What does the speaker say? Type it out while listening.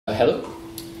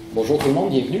Bonjour tout le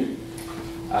monde, bienvenue.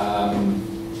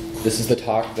 This is the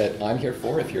talk that I'm here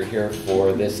for. If you're here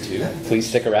for this too, please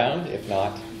stick around. If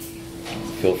not,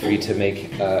 feel free to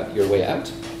make your way out.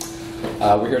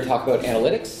 We're here to talk about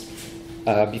analytics.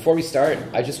 Before we start,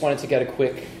 I just wanted to get a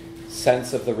quick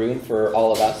sense of the room for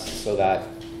all of us so that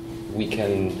we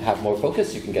can have more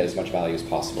focus. You can get as much value as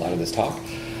possible out of this talk.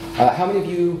 How many of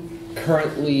you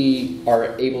currently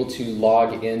are able to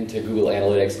log into Google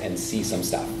Analytics and see some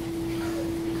stuff?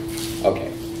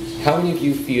 Okay. How many of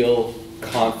you feel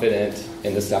confident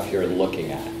in the stuff you're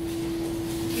looking at?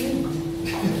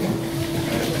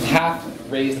 Half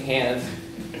raised hands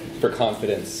for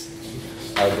confidence.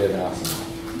 I would give an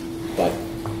awesome. But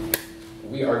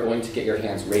we are going to get your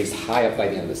hands raised high up by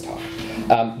the end of this talk.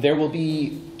 There will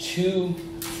be 2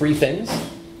 free things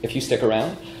if you stick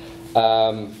around.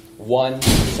 One,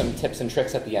 some tips and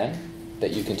tricks at the end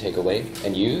that you can take away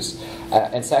and use.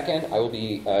 And second, I will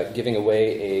be giving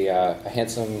away a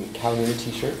handsome Calhoun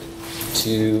t-shirt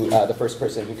to the first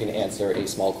person who can answer a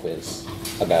small quiz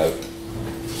about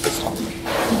this topic.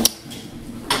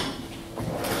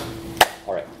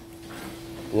 All right,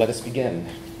 let us begin.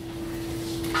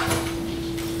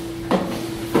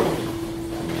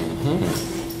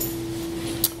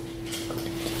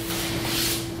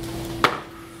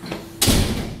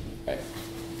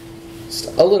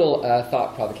 A little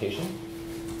thought provocation.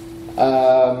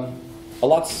 A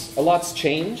lot's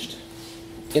changed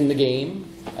in the game.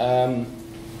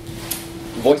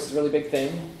 Voice is a really big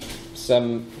thing.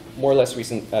 Some more or less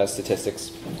recent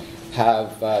statistics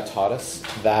have taught us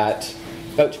that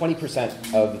about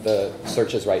 20% of the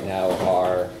searches right now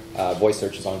are voice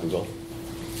searches on Google.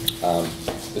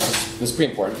 This is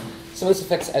pretty important. Some of this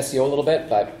affects SEO a little bit,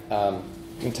 but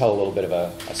we can tell a little bit of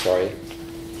a story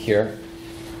here.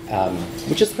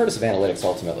 Which is the purpose of analytics,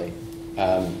 ultimately.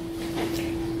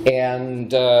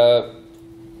 And of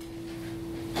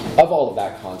all of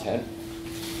that content,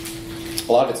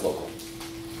 a lot of it's local.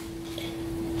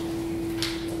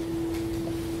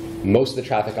 Most of the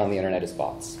traffic on the internet is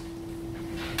bots.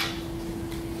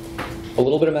 A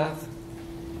little bit of math,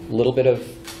 a little bit of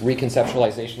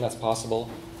reconceptualization that's possible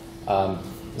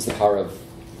is the power of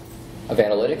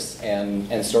analytics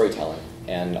and storytelling,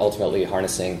 and ultimately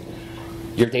harnessing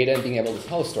your data and being able to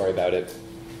tell a story about it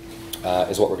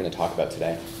is what we're going to talk about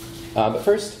today. But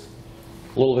first,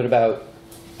 a little bit about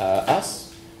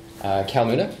us.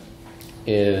 Calhoun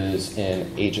is an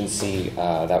agency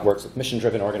that works with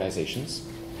mission-driven organizations.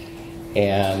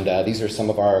 And these are some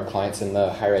of our clients in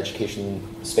the higher education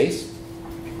space.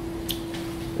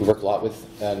 We work a lot with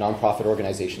nonprofit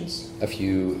organizations, a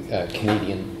few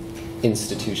Canadian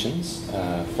institutions,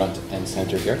 front and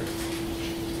center here.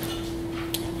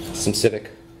 Some civic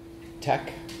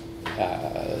tech,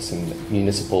 some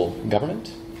municipal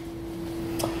government.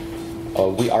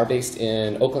 We are based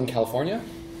in Oakland, California,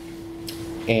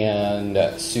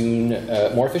 and soon,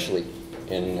 more officially,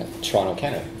 in Toronto,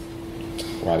 Canada,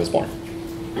 where I was born.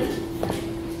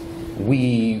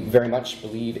 We very much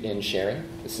believe in sharing.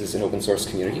 This is an open source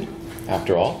community,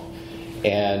 after all,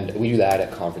 and we do that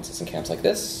at conferences and camps like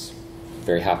this.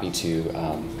 Very happy to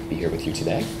be here with you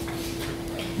today,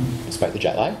 despite the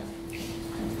jet lag.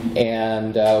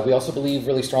 And we also believe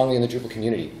really strongly in the Drupal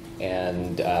community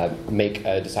and make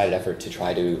a decided effort to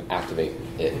try to activate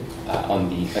it on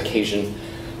the occasion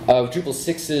of Drupal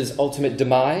 6's ultimate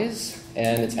demise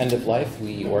and its end of life.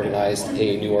 We organized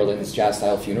a New Orleans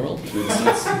jazz-style funeral through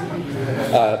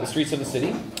the streets of the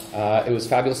city. It was a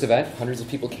fabulous event. Hundreds of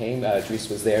people came. Dries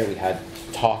was there. We had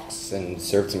talks and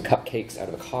served some cupcakes out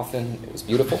of a coffin. It was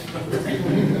beautiful.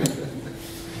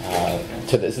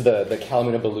 This is the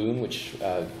Calhoun balloon, which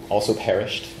also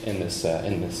perished in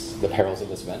the perils of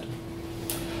this event.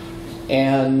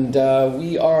 And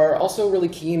we are also really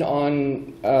keen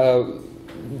on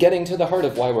getting to the heart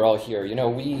of why we're all here. You know,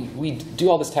 we do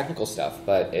all this technical stuff,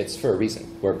 but it's for a reason.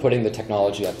 We're putting the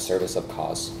technology at the service of a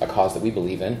cause that we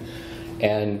believe in,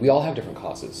 and we all have different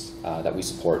causes that we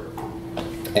support.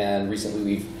 And recently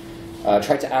we've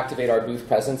tried to activate our booth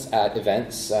presence at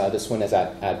events. This one is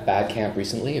at Bad Camp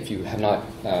recently. If you have not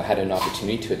had an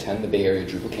opportunity to attend the Bay Area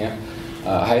Drupal Camp,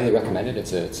 I highly recommend it.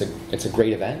 It's a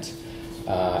great event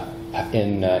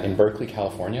in Berkeley,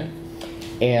 California.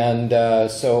 And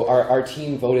so our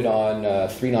team voted on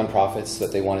 3 nonprofits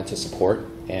that they wanted to support.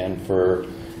 And for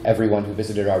everyone who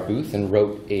visited our booth and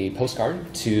wrote a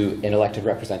postcard to an elected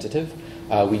representative,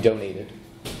 we donated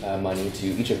money to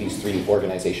each of these 3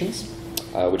 organizations.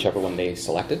 Whichever one they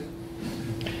selected.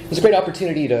 It was a great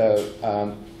opportunity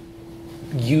to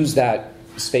use that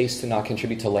space to not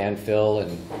contribute to landfill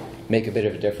and make a bit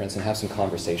of a difference and have some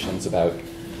conversations about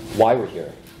why we're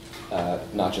here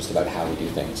not just about how we do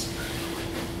things.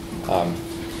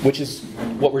 Which is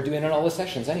what we're doing in all the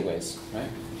sessions anyways, right?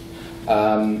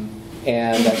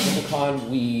 And at DrupalCon,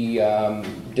 we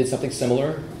did something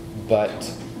similar,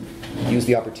 but used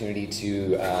the opportunity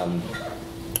to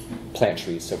plant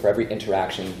trees. So for every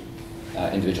interaction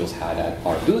individuals had at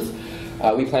our booth,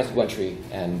 we planted one tree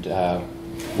and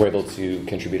were able to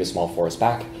contribute a small forest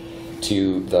back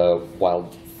to the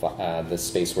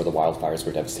space where the wildfires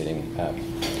were devastating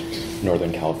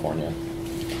Northern California.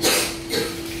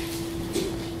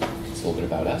 It's a little bit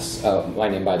about us. My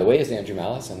name, by the way, is Andrew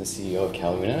Mallis. I'm the CEO of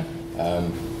Caluna.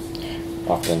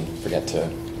 Often forget to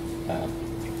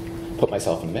put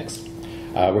myself in the mix.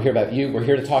 We're here about you. We're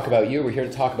here to talk about you. We're here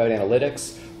to talk about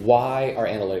analytics. Why are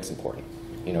analytics important?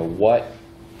 You know, what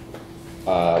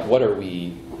are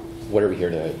we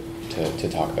here to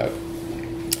talk about?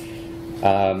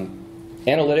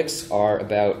 Analytics are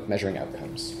about measuring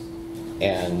outcomes.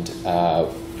 And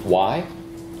why?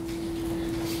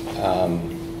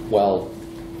 Well,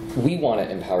 we want to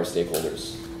empower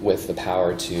stakeholders with the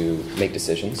power to make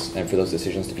decisions and for those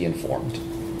decisions to be informed.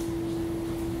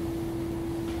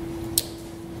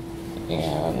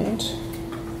 And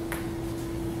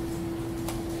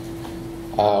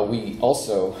we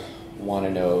also want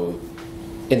to know,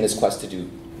 in this quest to do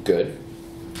good,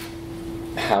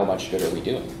 how much good are we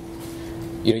doing?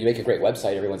 You know, you make a great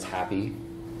website, everyone's happy,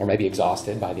 or maybe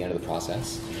exhausted by the end of the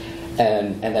process.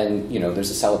 And then, you know,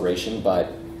 there's a celebration,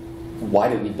 but why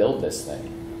did we build this thing?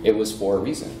 It was for a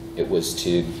reason. It was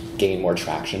to gain more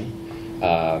traction,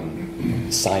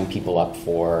 sign people up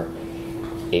for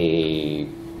a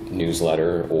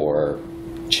newsletter, or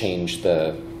change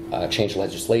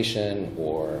legislation,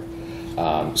 or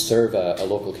serve a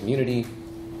local community.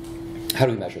 How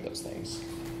do we measure those things?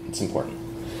 It's important.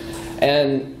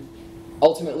 And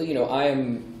ultimately, you know, I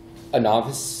am a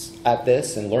novice at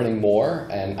this and learning more,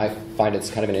 and I find it's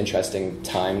kind of an interesting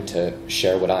time to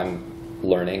share what I'm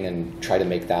learning and try to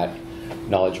make that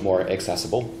knowledge more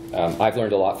accessible. I've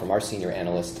learned a lot from our senior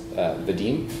analyst,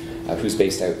 Vadim, who's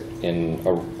based out in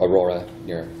Aurora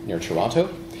near Toronto.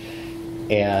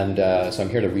 And so I'm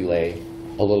here to relay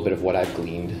a little bit of what I've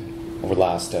gleaned over the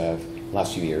last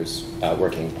few years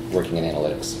working in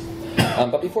analytics.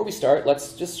 But before we start,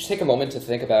 let's just take a moment to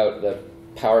think about the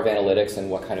power of analytics and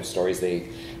what kind of stories they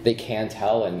can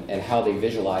tell and how they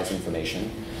visualize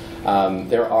information.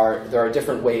 There are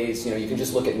different ways. You know, you can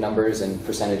just look at numbers and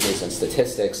percentages and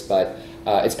statistics, but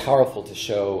it's powerful to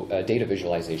show data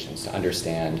visualizations to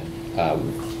understand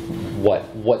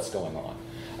what's going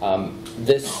on.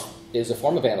 This is a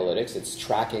form of analytics. It's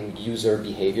tracking user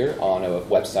behavior on a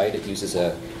website. It uses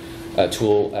a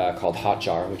tool called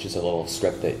Hotjar, which is a little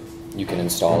script that you can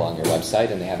install on your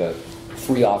website, and they have a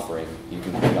free offering. You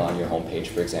can put it on your homepage,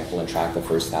 for example, and track the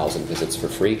first 1,000 visits for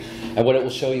free. And what it will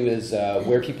show you is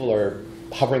where people are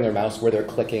hovering their mouse, where they're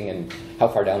clicking, and how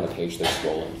far down the page they're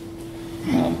scrolling,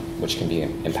 which can be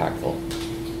impactful.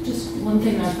 Just one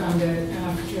thing I found out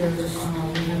after we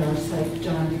had our site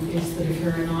done is that if you're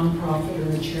a nonprofit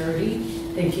or a charity,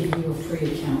 they give you a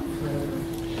free account for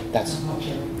that's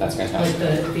fantastic.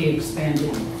 Like the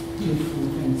expanded Youthful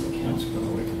Events account.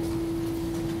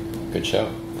 Good show.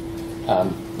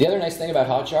 The other nice thing about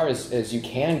Hotjar is you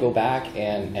can go back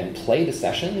and play the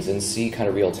sessions and see kind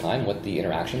of real time what the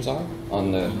interactions are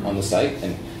on the site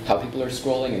and how people are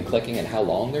scrolling and clicking and how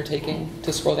long they're taking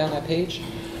to scroll down that page,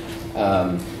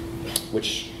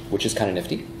 which is kind of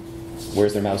nifty.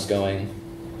 Where's their mouse going?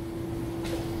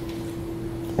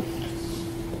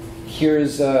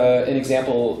 Here's an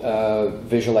example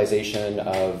visualization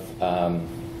of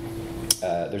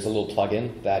there's a little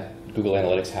plugin that Google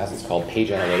Analytics has. It's called Page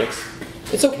Analytics.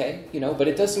 It's okay, you know, but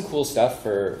it does some cool stuff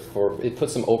it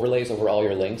puts some overlays over all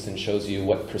your links and shows you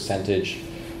what percentage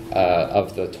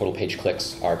of the total page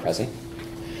clicks are present.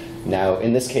 Now,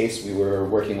 in this case, we were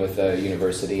working with a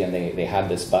university, and they had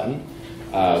this button,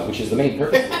 which is the main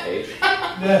purpose of the page.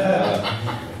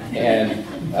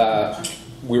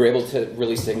 We were able to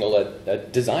really signal a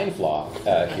design flaw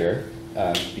here,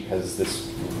 because this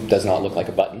does not look like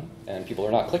a button, and people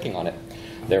are not clicking on it.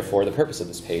 Therefore, the purpose of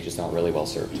this page is not really well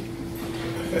served.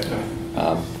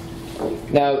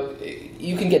 Now,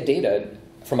 you can get data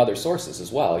from other sources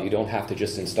as well. You don't have to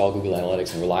just install Google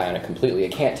Analytics and rely on it completely.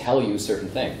 It can't tell you certain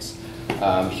things.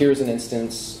 Here's an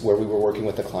instance where we were working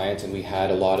with a client, and we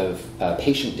had a lot of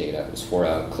patient data. It was for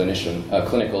a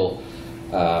clinical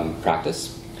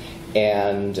practice.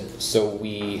 And so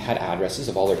we had addresses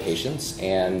of all their patients,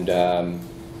 and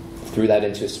threw that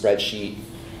into a spreadsheet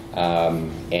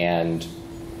and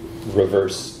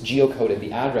reverse geocoded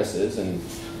the addresses and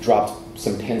dropped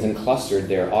some pins and clustered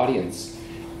their audience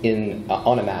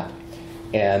on a map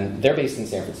And they're based in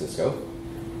San Francisco,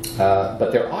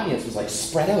 but their audience was like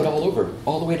spread out all over,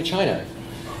 all the way to China.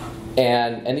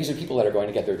 And these are people that are going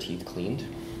to get their teeth cleaned.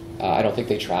 I don't think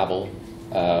they travel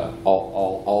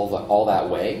all that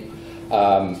way.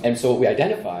 And so what we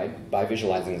identified by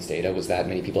visualizing this data was that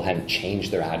many people hadn't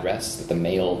changed their address, that the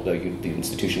mail the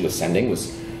institution was sending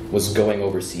was going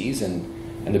overseas, and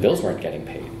the bills weren't getting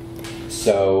paid.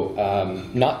 So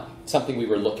not something we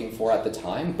were looking for at the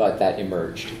time, but that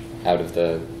emerged out of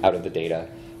the data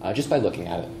just by looking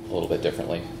at it a little bit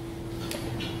differently.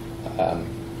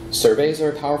 Surveys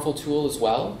are a powerful tool as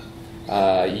well.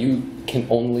 You can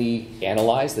only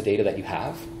analyze the data that you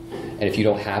have, and if you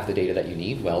don't have the data that you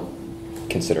need, well,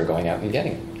 consider going out and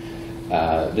getting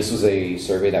it. This was a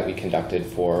survey that we conducted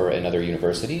for another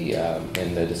university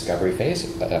in the discovery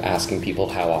phase, asking people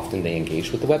how often they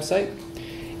engage with the website.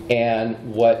 And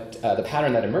what the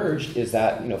pattern that emerged is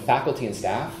that faculty and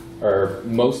staff are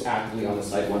most actively on the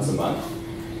site once a month,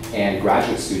 and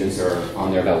graduate students are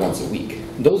on there about once a week.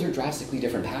 Those are drastically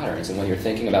different patterns, and when you're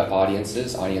thinking about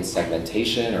audiences, audience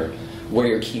segmentation, or where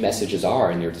your key messages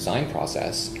are in your design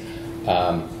process,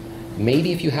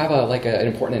 maybe if you have an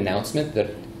important announcement that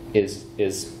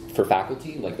is for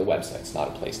faculty, like the website's not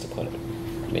a place to put it.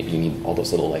 Maybe you need all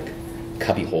those little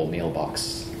cubbyhole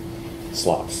mailbox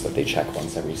slots that they check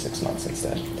once every 6 months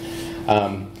instead.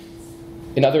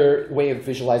 Another way of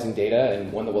visualizing data,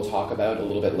 and one that we'll talk about a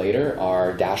little bit later,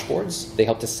 are dashboards. They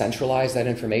help to centralize that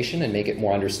information and make it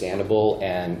more understandable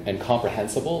and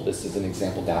comprehensible. This is an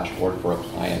example dashboard for a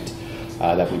client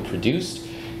that we produced.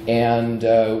 And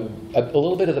a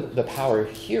little bit of the power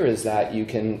here is that you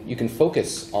can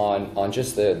focus on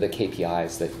just the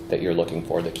KPIs that you're looking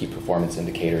for, the key performance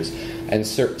indicators, and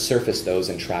surface those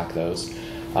and track those.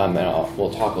 And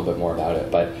we'll talk a little bit more about it.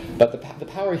 But the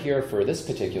power here for this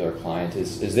particular client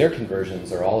is their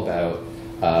conversions are all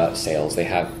about sales. They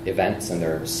have events, and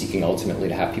they're seeking ultimately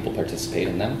to have people participate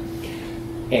in them.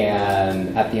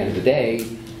 And at the end of the day,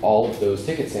 all of those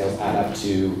ticket sales add up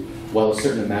to, well, a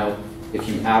certain amount. If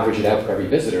you average it out for every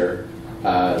visitor,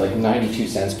 like 92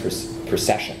 cents per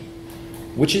session,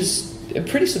 which is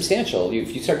pretty substantial.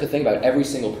 If you start to think about every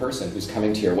single person who's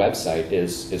coming to your website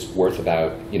is worth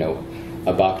about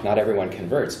 $1. Not everyone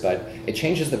converts, but it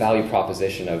changes the value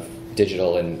proposition of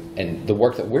digital and the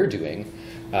work that we're doing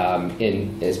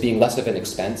as being less of an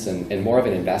expense and more of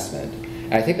an investment.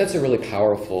 And I think that's a really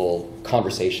powerful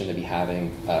conversation to be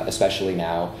having, especially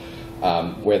now,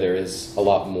 where there is a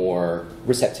lot more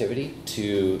receptivity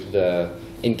to the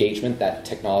engagement that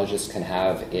technologists can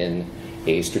have in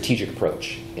a strategic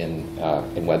approach in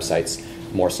websites,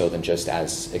 more so than just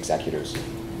as executors.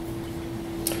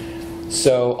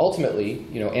 So ultimately,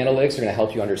 analytics are going to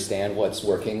help you understand what's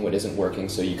working, what isn't working,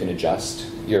 so you can adjust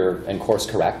and course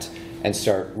correct and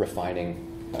start refining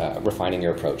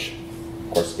your approach.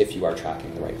 Of course, if you are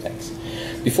tracking the right things.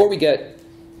 Before we get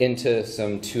into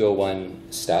some 201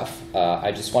 stuff,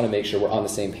 I just want to make sure we're on the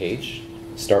same page.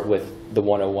 Start with the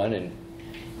 101 and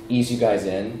ease you guys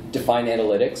in. Define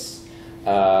analytics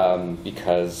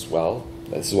because, well,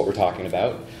 this is what we're talking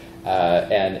about.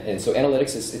 And so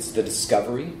analytics it's the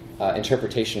discovery,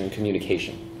 interpretation, and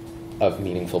communication of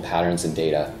meaningful patterns in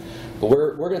data. But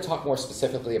we're going to talk more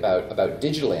specifically about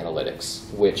digital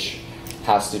analytics, which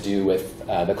has to do with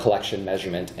the collection,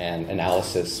 measurement, and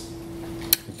analysis,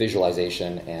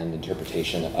 visualization, and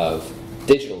interpretation of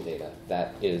digital data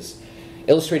that is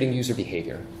illustrating user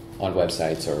behavior on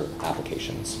websites or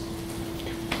applications.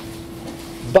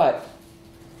 But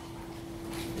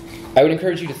I would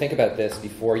encourage you to think about this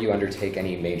before you undertake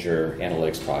any major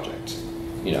analytics project.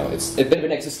 It's a bit of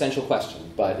an existential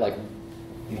question, but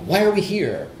why are we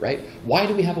here, right? Why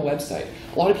do we have a website?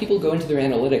 A lot of people go into their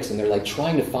analytics and they're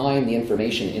trying to find the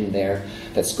information in there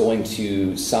that's going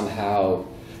to somehow,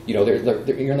 you're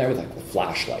in there with a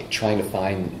flashlight trying to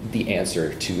find the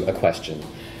answer to a question.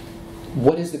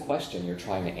 What is the question you're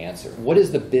trying to answer? What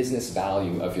is the business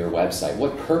value of your website?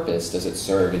 What purpose does it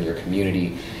serve in your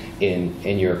community,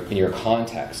 in your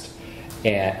context?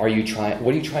 And what are you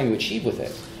trying to achieve with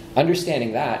it?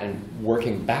 Understanding that and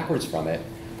working backwards from it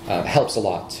helps a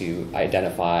lot to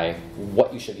identify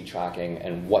what you should be tracking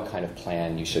and what kind of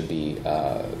plan you should be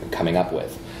coming up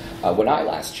with. When I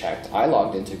last checked, I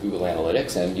logged into Google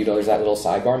Analytics, and there's that little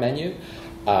sidebar menu.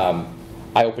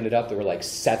 I opened it up, there were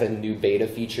 7 new beta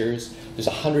features. There's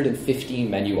 115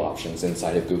 menu options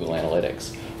inside of Google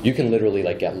Analytics. You can literally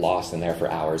get lost in there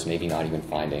for hours, maybe not even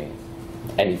finding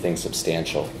anything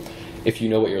substantial. If you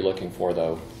know what you're looking for,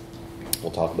 though,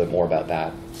 we'll talk a bit more about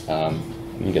that.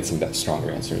 You get some stronger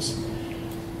answers.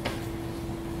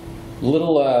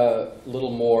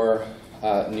 Little more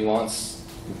nuance.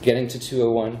 Getting to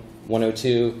 201,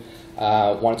 102,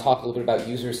 want to talk a little bit about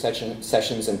user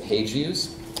sessions and page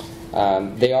views.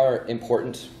 They are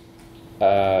important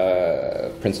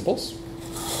principles.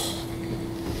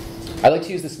 I like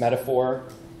to use this metaphor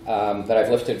that I've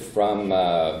lifted from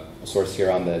a source here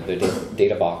on the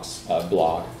DataBox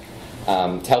blog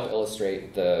to help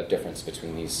illustrate the difference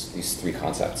between these three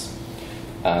concepts.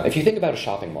 If you think about a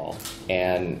shopping mall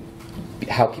and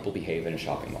how people behave in a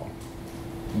shopping mall,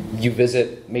 you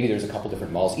visit, maybe there's a couple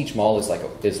different malls. Each mall is like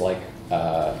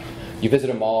you visit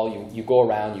a mall, you go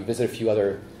around, you visit a few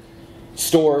other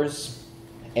stores,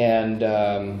 and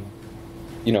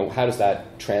how does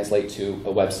that translate to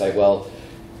a website? Well,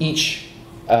 each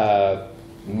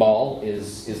mall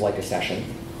is like a session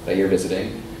that you're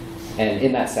visiting, and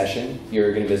in that session,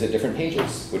 you're going to visit different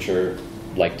pages, which are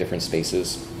like different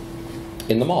spaces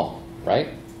in the mall, right?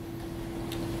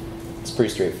 It's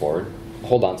pretty straightforward.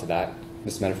 Hold on to that.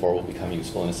 This metaphor will become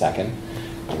useful in a second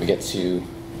when we get to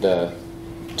the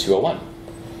 201.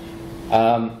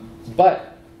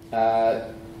 But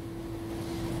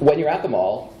when you're at the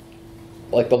mall,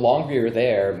 like the longer you're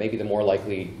there, maybe the more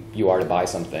likely you are to buy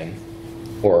something,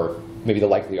 or maybe the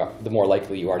more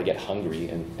likely you are to get hungry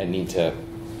and need to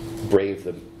brave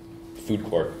the food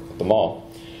court at the mall.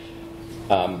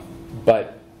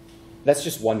 But that's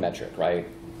just one metric, right?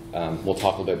 We'll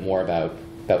talk a little bit more about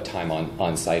time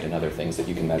on site and other things that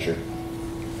you can measure.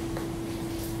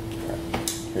 All right,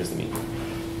 here's the meat.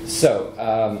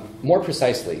 So, more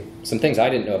precisely, some things I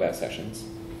didn't know about sessions,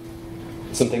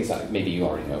 some things that maybe you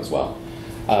already know as well.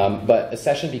 But a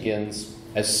session begins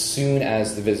as soon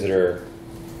as the visitor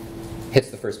hits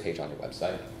the first page on your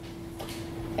website,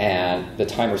 and the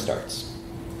timer starts.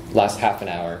 Lasts half an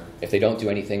hour. If they don't do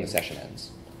anything, the session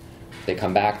ends. If they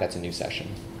come back, that's a new session.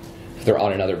 If they're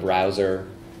on another browser,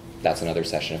 that's another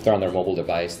session. If they're on their mobile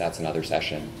device, that's another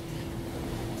session.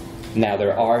 Now,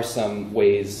 there are some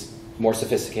ways, more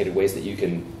sophisticated ways that you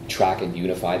can track and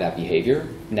unify that behavior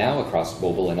now across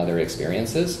mobile and other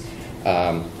experiences,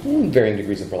 varying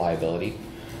degrees of reliability.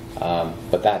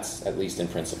 But that's, at least in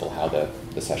principle, how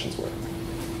the sessions work.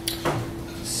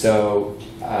 So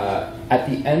at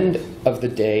the end of the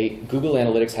day, Google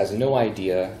Analytics has no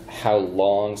idea how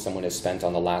long someone has spent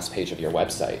on the last page of your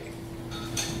website,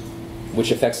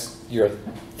 which affects your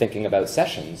thinking about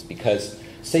sessions, because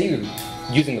say you're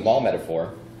using the mall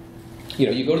metaphor,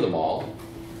 you go to the mall,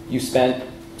 you spent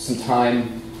some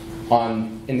time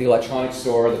in the electronics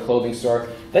store, the clothing store,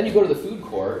 then you go to the food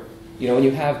court, and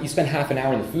you spend half an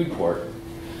hour in the food court,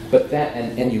 but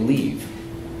and you leave.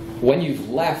 When you've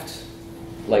left,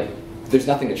 there's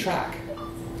nothing to track.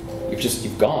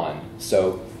 You've gone.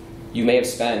 So you may have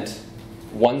spent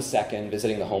 1 second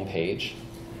visiting the home page,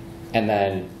 and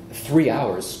then 3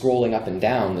 hours scrolling up and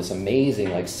down this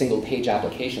amazing single page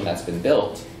application that's been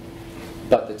built,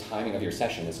 but the timing of your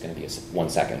session is going to be 1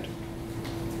 second.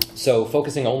 So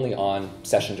focusing only on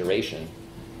session duration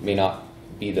may not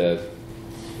be the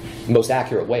most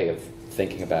accurate way of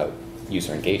thinking about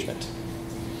user engagement,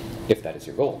 if that is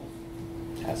your goal,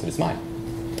 as it is mine.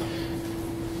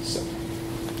 So,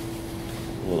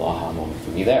 a little aha moment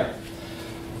for me there.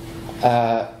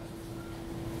 But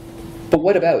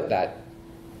what about that?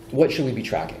 What should we be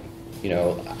tracking?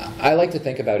 I like to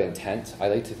think about intent. I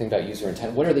like to think about user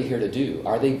intent. What are they here to do?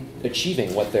 Are they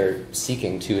achieving what they're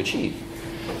seeking to achieve?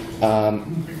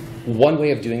 One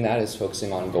way of doing that is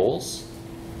focusing on goals.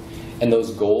 And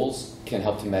those goals can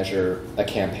help to measure a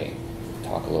campaign.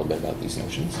 Talk a little bit about these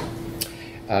notions.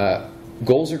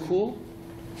 Goals are cool.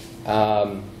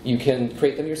 You can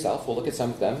create them yourself. We'll look at some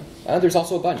of them. There's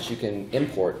also a bunch you can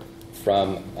import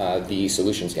from the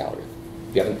Solutions Gallery.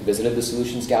 If you haven't visited the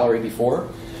Solutions Gallery before,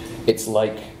 it's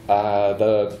like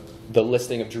the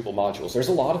listing of Drupal modules. There's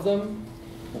a lot of them,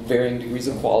 varying degrees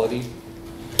of quality.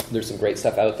 There's some great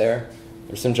stuff out there.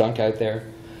 There's some junk out there.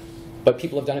 But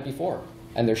people have done it before,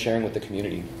 and they're sharing with the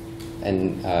community.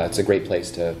 And it's a great place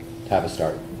to have a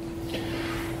start.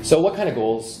 So what kind of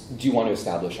goals do you want to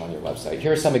establish on your website?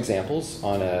 Here are some examples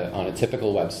on a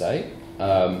typical website.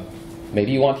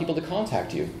 Maybe you want people to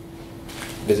contact you.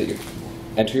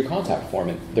 Enter your contact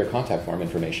form, their contact form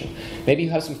information. Maybe you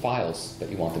have some files that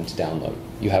you want them to download.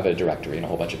 You have a directory and a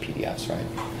whole bunch of PDFs,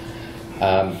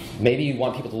 right? Maybe you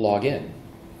want people to log in,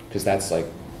 because that's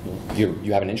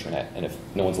you have an intranet, and if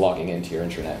no one's logging into your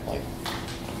intranet, it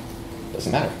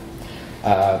doesn't matter.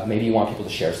 Maybe you want people to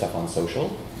share stuff on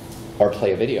social or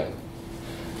play a video.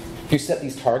 If you set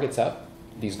these targets up,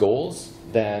 these goals,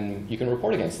 then you can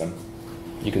report against them.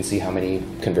 You can see how many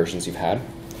conversions you've had,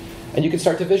 and you can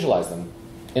start to visualize them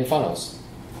in funnels.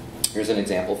 Here's an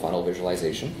example funnel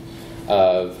visualization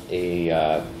of a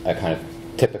kind of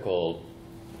typical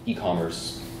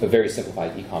e-commerce a very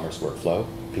simplified e-commerce workflow.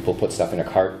 People put stuff in a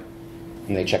cart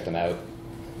and they check them out.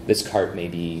 This cart may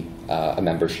be a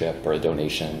membership or a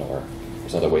donation, or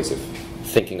there's other ways of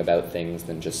thinking about things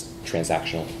than just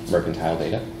transactional mercantile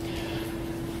data.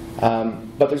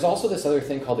 But there's also this other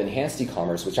thing called enhanced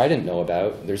e-commerce, which I didn't know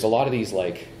about. There's a lot of these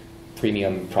like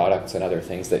premium products and other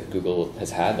things that Google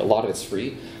has had. A lot of it's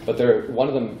free, but one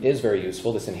of them is very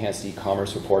useful. This enhanced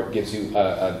e-commerce report gives you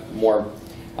a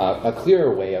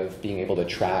clearer way of being able to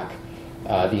track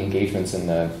the engagements in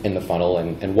the funnel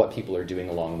and what people are doing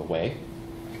along the way.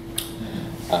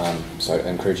 So I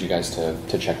encourage you guys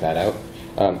to check that out.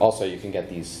 Also, you can get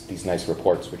these nice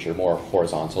reports, which are more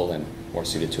horizontal and more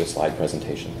suited to a slide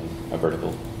presentation than a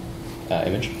vertical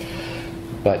image.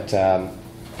 But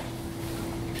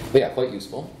yeah, quite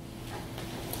useful.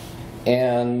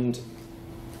 And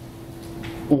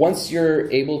once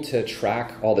you're able to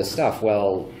track all this stuff,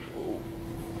 well,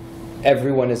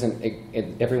 everyone isn't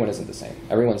the same.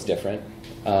 Everyone's different,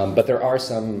 but there are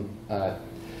some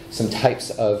types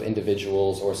of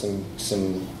individuals or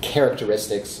some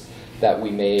characteristics that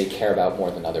we may care about more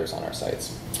than others on our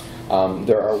sites.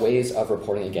 There are ways of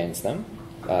reporting against them.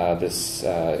 This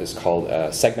is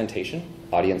called segmentation,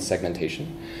 audience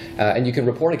segmentation. And you can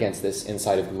report against this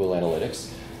inside of Google Analytics,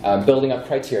 building up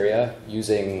criteria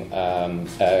using kind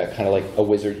of like a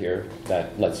wizard here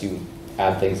that lets you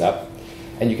add things up.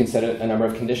 And you can set a number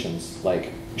of conditions,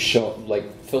 like show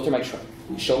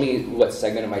me what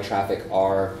segment of my traffic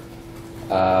are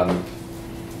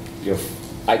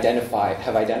have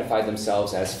identified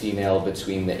themselves as female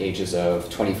between the ages of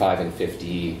 25 and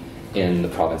 50 in the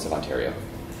province of Ontario.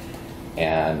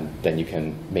 And then you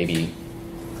can maybe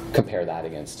compare that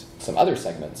against some other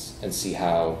segments and see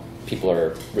how people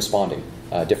are responding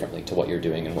differently to what you're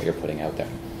doing and what you're putting out there.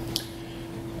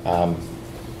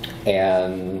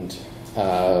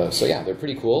 So yeah, they're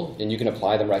pretty cool, and you can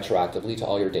apply them retroactively to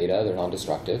all your data. They're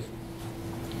non-destructive.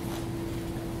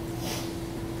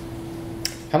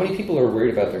 How many people are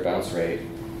worried about their bounce rate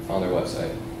on their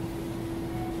website?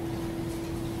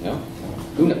 No?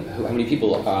 How many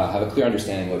people have a clear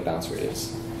understanding of what bounce rate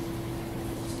is?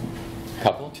 A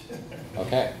couple?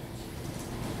 Okay.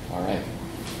 All right.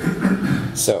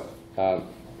 So,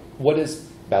 what is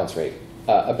bounce rate?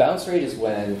 A bounce rate is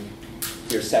when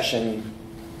your session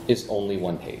is only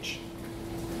one page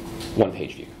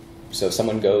view. So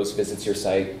someone goes, visits your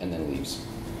site, and then leaves.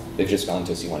 They've just gone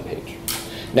to see one page.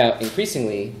 Now,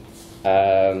 increasingly,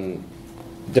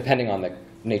 depending on the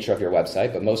nature of your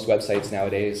website, but most websites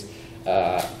nowadays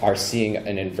are seeing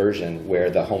an inversion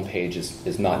where the homepage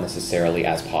is not necessarily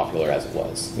as popular as it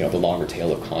was. You know, the longer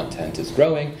tail of content is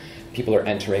growing. People are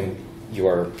entering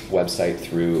your website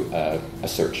through a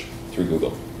search, through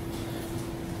Google.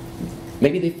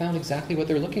 Maybe they found exactly what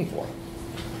they're looking for.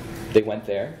 They went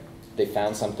there, they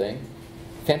found something.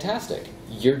 Fantastic.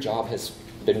 Your job has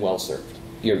been well served.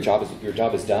 Your job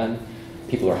is done.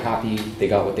 People are happy. They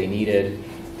got what they needed.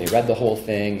 They read the whole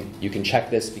thing. You can check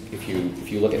this if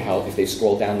you look at if they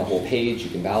scroll down the whole page. You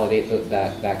can validate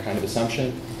that kind of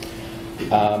assumption.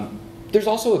 There's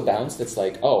also a bounce that's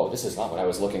like, oh, this is not what I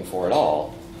was looking for at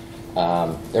all.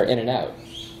 They're in and out.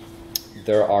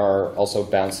 There are also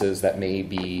bounces that may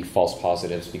be false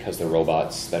positives because they're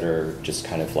robots that are just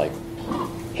kind of like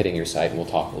hitting your site, and we'll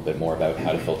talk a little bit more about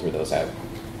how to filter those out.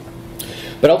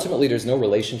 But ultimately, there's no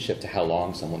relationship to how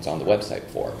long someone's on the website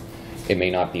for. It may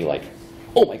not be like,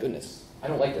 oh my goodness, I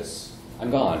don't like this,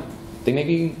 I'm gone. They may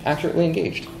be accurately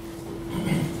engaged.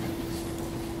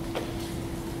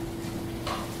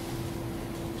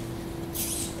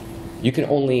 You can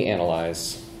only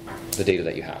analyze the data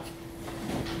that you have.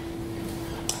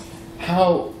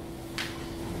 How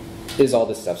is all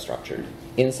this stuff structured?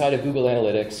 Inside of Google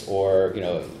Analytics, or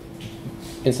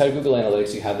inside of Google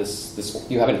Analytics, you have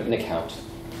you have an account.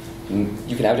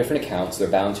 You can have different accounts. They're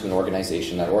bound to an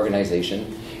organization. That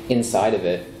organization, inside of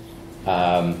it,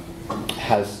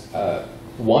 has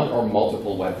one or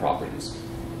multiple web properties.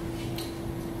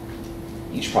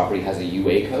 Each property has a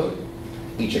UA code.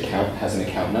 Each account has an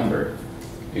account number.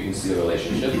 You can see the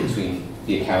relationship between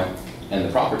the account and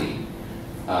the property.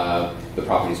 The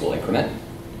properties will increment.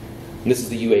 And this is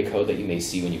the UA code that you may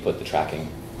see when you put the tracking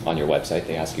on your website.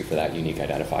 They ask you for that unique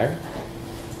identifier.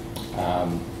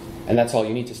 And that's all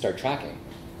you need to start tracking.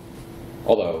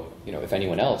 Although, if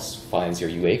anyone else finds your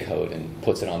UA code and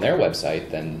puts it on their website,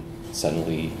 then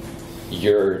suddenly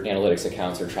your analytics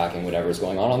accounts are tracking whatever's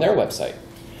going on their website.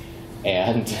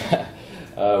 And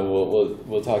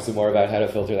we'll talk some more about how to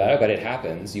filter that out, but it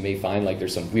happens. You may find like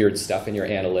there's some weird stuff in your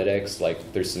analytics,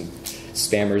 like there's some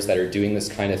spammers that are doing this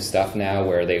kind of stuff now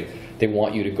where they They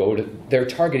want you to go to, they're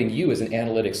targeting you as an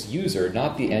analytics user,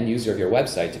 not the end user of your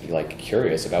website, to be like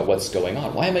curious about what's going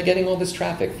on. Why am I getting all this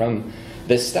traffic from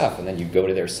this stuff? And then you go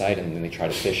to their site and then they try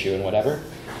to phish you and whatever.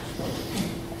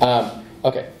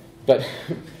 Okay, but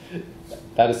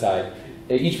that aside,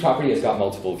 each property has got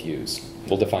multiple views.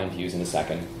 We'll define views in a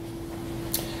second.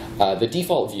 The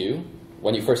default view,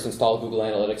 when you first install Google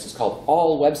Analytics, is called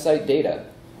All Website Data.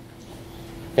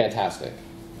 Fantastic.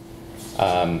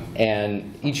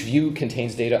 And each view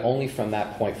contains data only from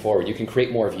that point forward. You can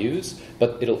create more views,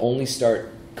 but it'll only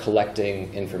start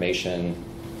collecting information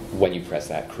when you press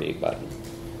that create button.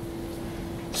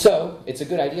 So it's a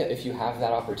good idea, if you have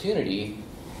that opportunity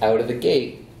out of the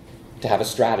gate, to have a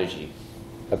strategy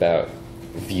about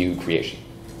view creation.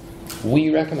 We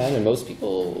recommend, and most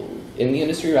people in the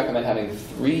industry recommend, having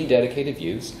 3 dedicated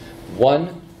views.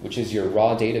 One, which is your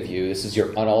raw data view. This is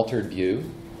your unaltered view.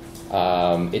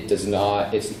 It's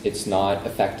not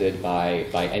affected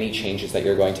by any changes that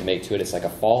you're going to make to it. It's like a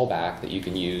fallback that you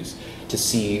can use to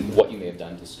see what you may have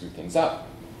done to screw things up.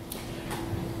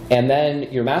 And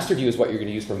then your master view is what you're going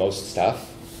to use for most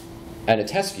stuff. And a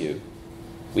test view.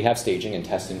 We have staging and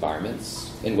test environments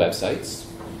in websites.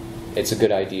 It's a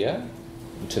good idea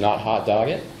to not hot dog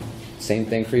it. Same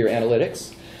thing for your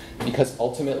analytics, because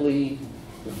ultimately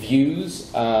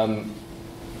views,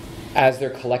 as they're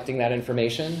collecting that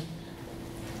information,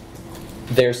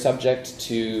 they're subject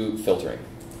to filtering.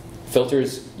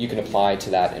 Filters you can apply to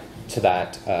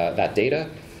that data,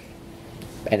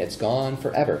 and it's gone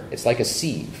forever. It's like a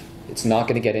sieve. It's not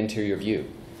going to get into your view,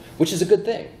 which is a good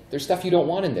thing. There's stuff you don't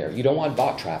want in there. You don't want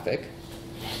bot traffic.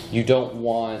 You don't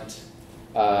want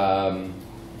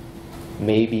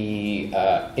maybe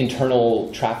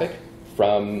internal traffic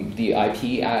from the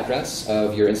IP address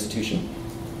of your institution.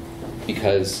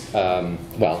 Because,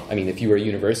 well, I mean, if you were a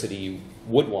university, you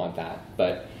would want that.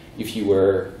 But if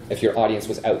your audience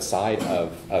was outside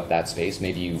of that space,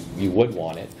 maybe you would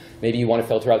want it. Maybe you want to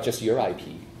filter out just your IP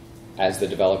as the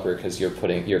developer, because you're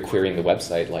querying the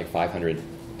website like 500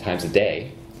 times a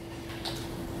day.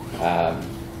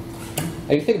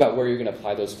 And you think about where you're going to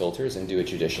apply those filters and do it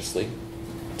judiciously.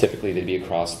 Typically, they'd be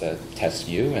across the test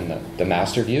view and the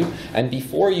master view. And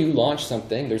before you launch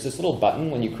something, there's this little button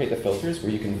when you create the filters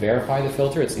where you can verify the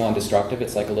filter. It's non-destructive.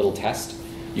 It's like a little test.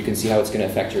 You can see how it's going to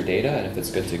affect your data, and if it's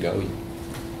good to go, you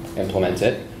implement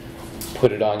it.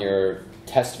 Put it on your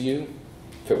test view.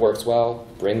 If it works well,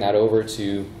 bring that over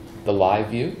to the live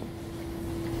view.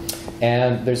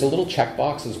 And there's a little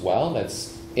checkbox as well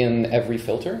that's in every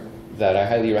filter that I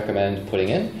highly recommend putting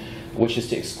in, which is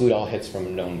to exclude all hits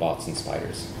from known bots and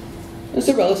spiders. This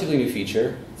is a relatively new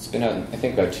feature. It's been out, I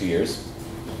think, about 2 years.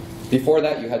 Before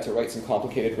that, you had to write some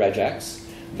complicated regex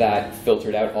that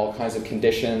filtered out all kinds of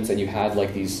conditions, and you had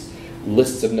like these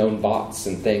lists of known bots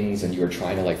and things, and you were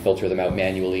trying to like filter them out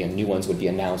manually, and new ones would be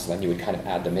announced, and then you would kind of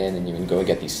add them in, and you would go and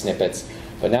get these snippets.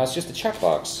 But now it's just a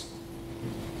checkbox.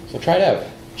 So try it out.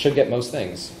 Should get most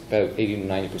things, about 80 to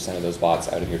 90% of those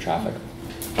bots out of your traffic.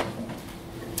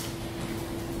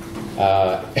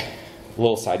 A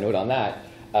little side note on that,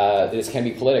 this can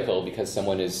be political because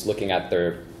someone is looking at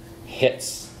their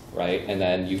hits, right? And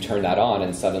then you turn that on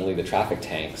and suddenly the traffic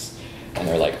tanks. And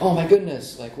they're like, oh my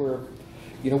goodness, like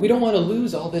we don't want to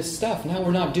lose all this stuff. Now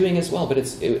we're not doing as well, but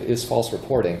it is false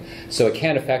reporting. So it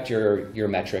can affect your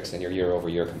metrics and your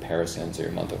year-over-year comparisons or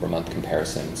your month-over-month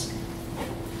comparisons.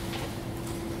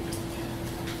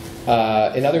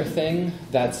 Another thing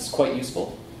that's quite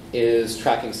useful is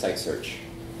tracking site search.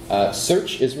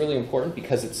 Search is really important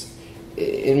because it's,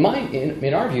 in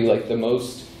our view, like the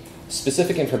most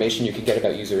specific information you could get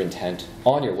about user intent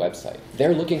on your website.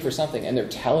 They're looking for something, and they're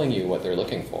telling you what they're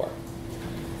looking for.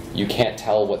 You can't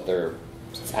tell what they're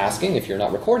asking if you're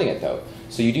not recording it, though.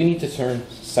 So you do need to turn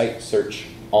site search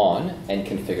on and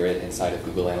configure it inside of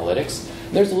Google Analytics.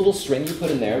 And there's a little string you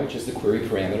put in there, which is the query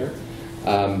parameter.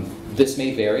 This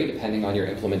may vary depending on your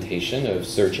implementation of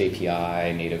Search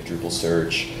API, native Drupal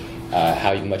search,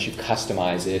 how much you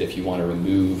customize it, if you want to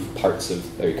remove parts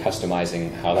of, or you're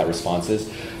customizing how that response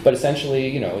is. But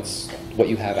essentially, it's what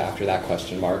you have after that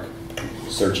question mark,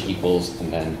 search equals,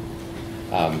 and then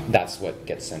that's what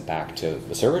gets sent back to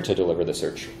the server to deliver the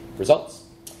search results.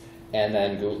 And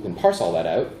then Google can parse all that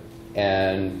out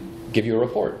and give you a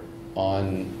report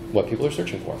on what people are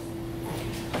searching for.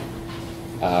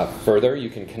 Further, you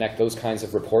can connect those kinds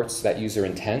of reports, that user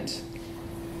intent,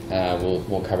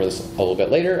 we'll cover this a little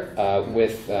bit later,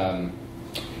 with the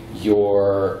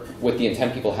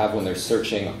intent people have when they're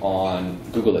searching on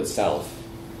Google itself.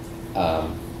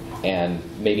 And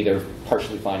maybe they're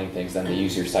partially finding things, then they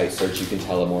use your site search. You can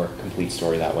tell a more complete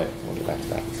story that way. We'll get back to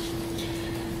that.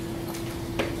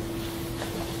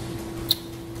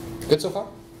 Good so far?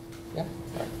 Yeah?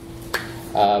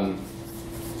 All right.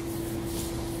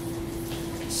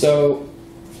 So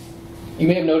you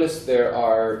may have noticed there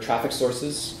are traffic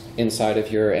sources inside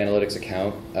of your analytics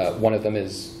account. One of them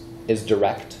is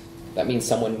direct. That means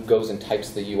someone goes and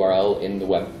types the URL in the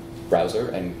web browser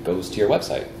and goes to your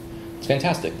website. It's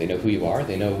fantastic. They know who you are.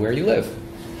 They know where you live.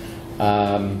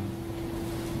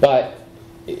 But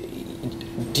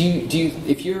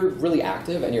if you're really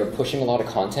active and you're pushing a lot of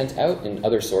content out in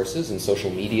other sources, in social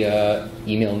media,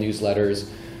 email newsletters,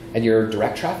 and your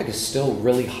direct traffic is still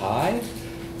really high,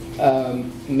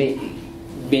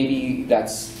 maybe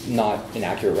that's not an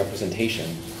accurate representation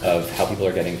of how people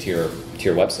are getting to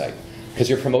your website. Because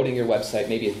you're promoting your website,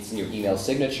 maybe it's in your email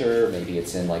signature, maybe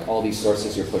it's in like all these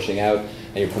sources you're pushing out,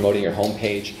 and you're promoting your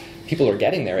homepage. People are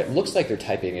getting there. It looks like they're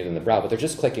typing it in the browser, but they're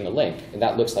just clicking a link, and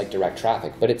that looks like direct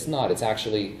traffic. But it's not. It's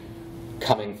actually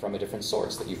coming from a different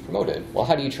source that you've promoted. Well,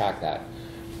 how do you track that?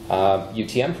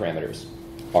 UTM parameters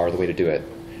are the way to do it.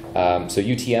 So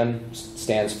UTM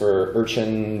stands for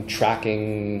Urchin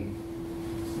Tracking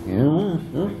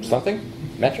something?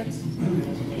 Metrics?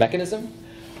 Mechanism?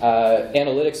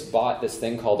 Analytics bought this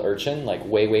thing called Urchin, like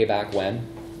way back when,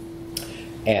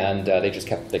 and they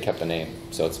kept the name.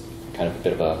 So it's kind of a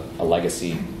bit of a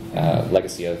legacy of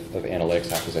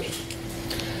analytics acquisition.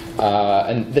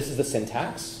 And this is the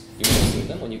syntax. You can see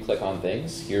them when you click on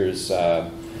things. Here's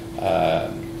like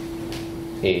a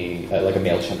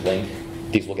MailChimp link.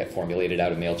 These will get formulated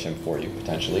out of MailChimp for you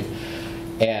potentially.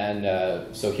 And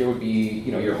so here would be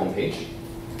your homepage.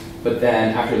 But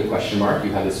then after the question mark,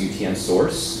 you have this UTM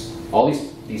source. All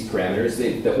these parameters,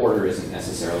 the order isn't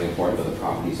necessarily important, but the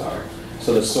properties are.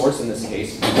 So the source in this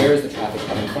case, where is the traffic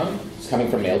coming from? It's coming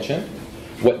from MailChimp.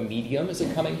 What medium is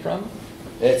it coming from?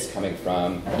 It's coming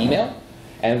from email.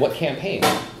 And what campaign?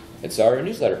 It's our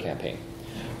newsletter campaign.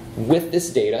 With this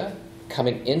data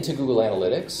coming into Google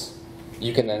Analytics,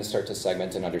 you can then start to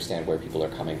segment and understand where people are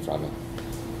coming from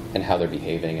and how they're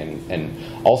behaving.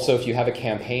 And also, if you have a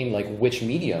campaign, like which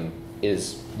medium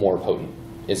is more potent?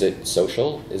 Is it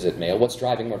social? Is it mail? What's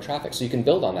driving more traffic? So you can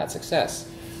build on that success,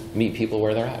 meet people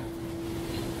where they're at.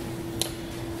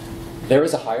 There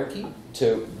is a hierarchy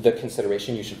to the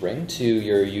consideration you should bring to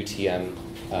your UTM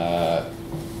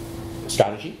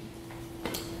strategy.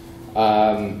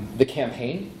 The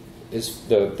campaign is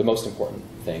the most important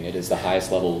thing. It is the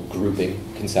highest level grouping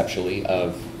conceptually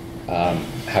of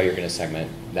how you're going to segment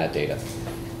that data.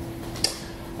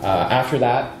 After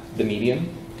that, the medium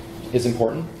is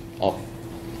important. I'll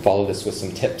follow this with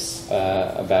some tips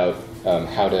about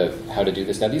how to do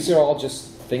this. Now, these are all just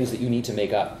things that you need to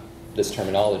make up. This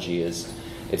terminology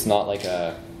it's not like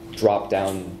a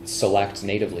drop-down select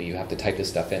natively. You have to type this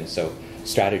stuff in. So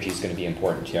strategy is going to be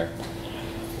important here.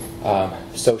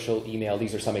 Social, email,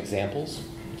 these are some examples.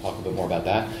 We'll talk a bit more about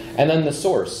that. And then the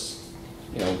source,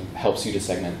 helps you to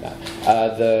segment that.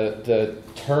 The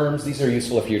terms, these are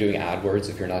useful if you're doing AdWords.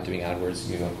 If you're not doing AdWords,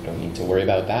 you don't need to worry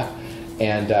about that.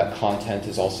 And content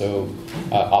is also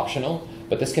optional,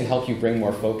 but this can help you bring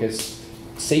more focus.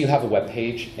 Say you have a web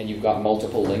page and you've got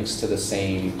multiple links to the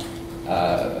same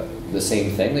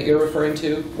thing that you're referring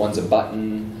to. One's a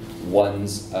button,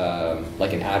 one's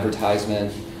like an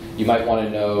advertisement. You might want to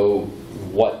know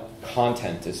what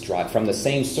content is driving, from the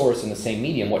same source in the same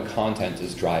medium, what content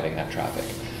is driving that traffic.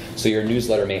 So your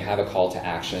newsletter may have a call to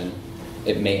action.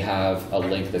 It may have a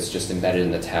link that's just embedded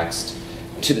in the text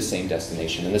to the same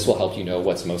destination, and this will help you know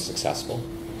what's most successful.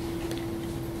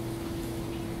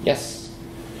 Yes?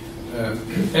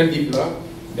 ND block,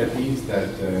 that means that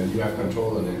you have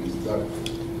control on ND block.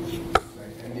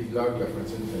 Like ND block, for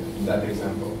instance, in that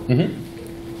example,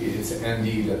 it's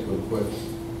ND that will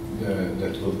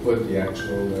put the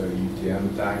actual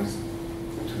UTM tags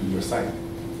to your site.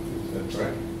 Is that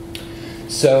correct?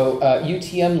 So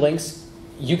UTM links,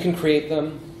 you can create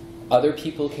them. Other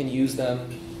people can use them.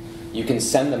 You can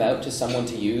send them out to someone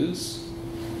to use.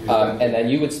 And then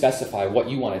you would specify what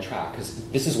you want to track, because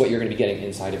this is what you're going to be getting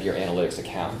inside of your analytics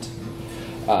account.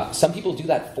 Some people do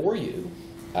that for you.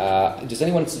 Does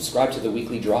anyone subscribe to the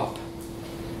weekly drop?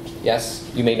 Yes,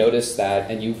 you may notice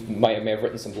that, and you may have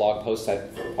written some blog posts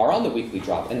that are on the weekly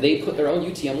drop, and they put their own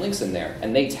UTM links in there,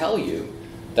 and they tell you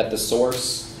that the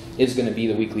source is going to be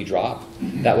the weekly drop.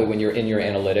 That way, when you're in your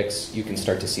analytics, you can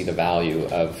start to see the value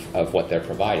of what they're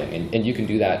providing, and you can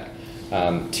do that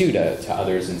too to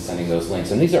others in sending those links.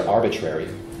 And these are arbitrary.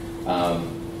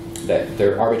 That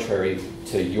they're arbitrary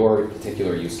to your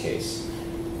particular use case.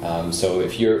 So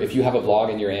if you have a blog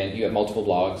and you have multiple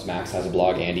blogs, Max has a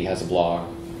blog, Andy has a blog.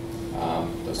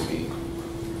 Those would be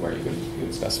where you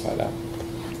would specify that.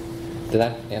 Did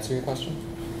that answer your question?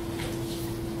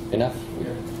 Enough?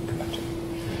 Yeah. Come back to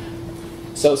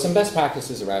So some best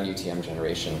practices around UTM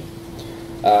generation.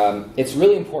 It's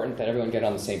really important that everyone get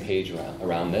on the same page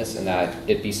around this and that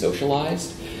it be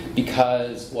socialized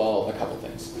because, well, a couple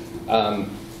things.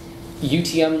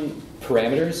 UTM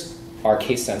parameters are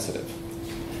case sensitive.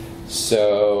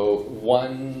 So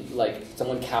like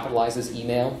someone capitalizes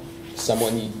email,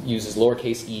 someone uses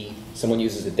lowercase e, someone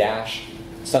uses a dash,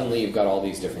 suddenly you've got all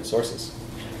these different sources.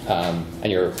 And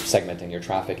you're segmenting your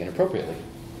traffic inappropriately.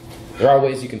 There are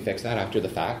ways you can fix that after the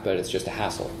fact, but it's just a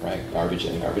hassle, right? Garbage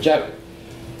in, garbage out.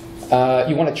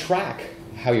 You want to track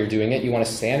how you're doing it. You want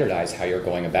to standardize how you're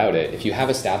going about it. If you have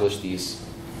established these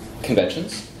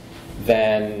conventions,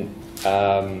 then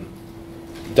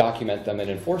document them and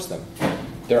enforce them.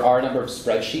 There are a number of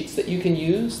spreadsheets that you can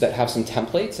use that have some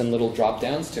templates and little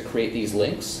drop-downs to create these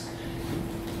links.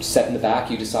 Set in the back,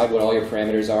 you decide what all your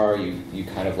parameters are, you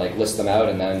kind of like list them out,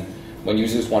 and then when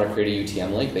users want to create a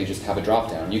UTM link, they just have a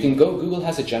drop-down. You can go, Google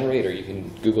has a generator, you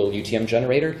can Google UTM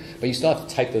generator, but you still have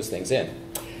to type those things in.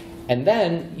 And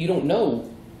then you don't know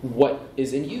what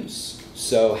is in use.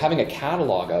 So having a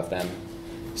catalog of them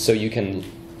so you can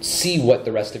see what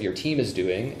the rest of your team is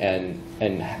doing and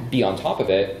be on top of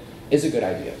it is a good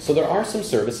idea. So there are some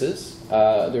services. There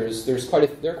are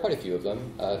quite a few of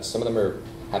them. Some of them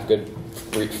have good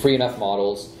free enough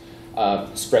models.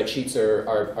 Spreadsheets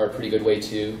are a pretty good way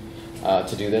to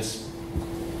do this.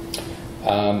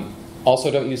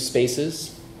 Also, don't use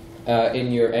spaces in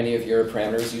any of your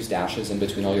parameters. Use dashes in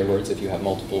between all your words if you have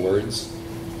multiple words.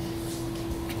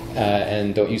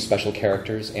 And don't use special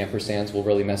characters. Ampersands will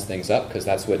really mess things up because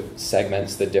that's what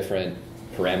segments the different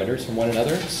parameters from one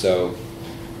another. So,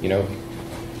 you know,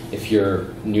 if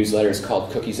your newsletter is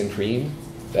called Cookies and Cream,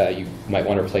 you might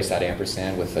want to replace that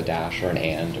ampersand with a dash or an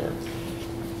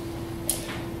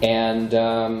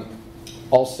and.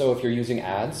 Also, if you're using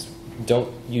ads,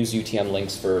 don't use UTM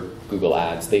links for Google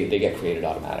Ads. They get created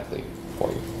automatically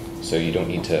for you. So you don't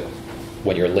need to,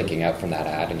 when you're linking out from that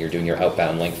ad and you're doing your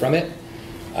outbound link from it,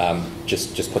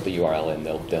 just put the URL in.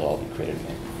 They'll all be created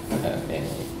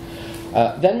manually.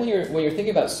 Then when you're thinking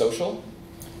about social,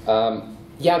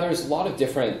 yeah, there's a lot of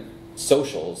different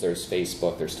socials. There's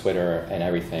Facebook, there's Twitter, and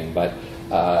everything. But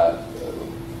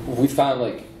we found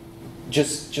like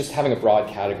just having a broad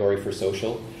category for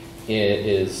social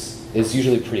is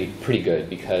usually pretty good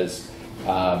because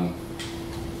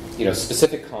you know,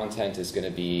 specific content is going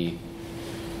to be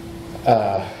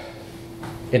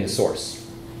in the source,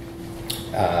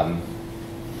 and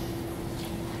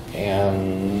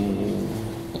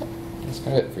that's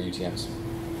kind of it for UTMs.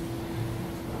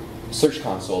 Search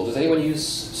Console. Does anyone use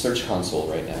Search Console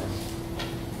right now?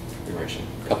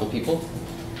 A couple people.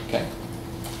 Okay.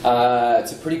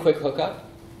 It's a pretty quick hookup.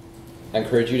 I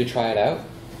encourage you to try it out.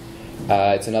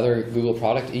 It's another Google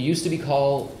product. It used to be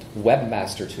called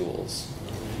Webmaster Tools.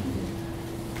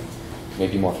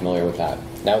 Maybe more familiar with that.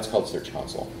 Now it's called Search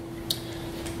Console.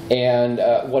 And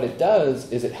what it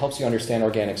does is it helps you understand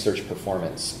organic search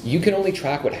performance. You can only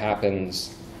track what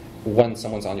happens when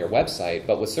someone's on your website,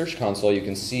 but with Search Console you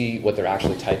can see what they're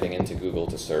actually typing into Google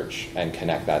to search and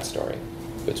connect that story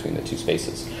between the two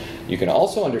spaces. You can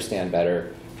also understand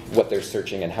better what they're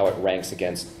searching and how it ranks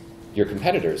against your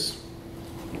competitors,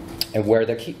 and what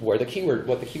the keyword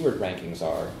rankings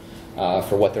are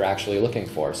for what they're actually looking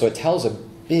for. So it tells a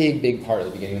big part of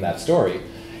the beginning of that story,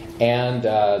 and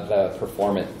the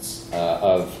performance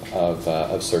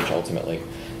of search ultimately.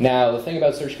 Now, the thing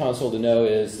about Search Console to know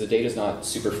is the data is not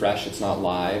super fresh. It's not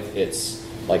live. It's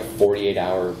like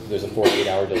 48-hour. There's a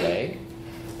 48-hour delay,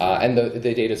 and the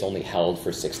data is only held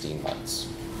for 16 months.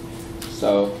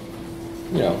 So,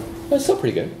 you know, it's still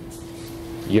pretty good.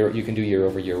 You can do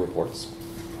year-over-year reports.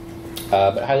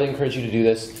 But I highly encourage you to do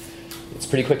this. It's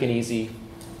pretty quick and easy.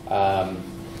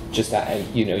 Just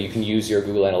that, you know, you can use your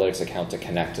Google Analytics account to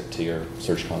connect it to your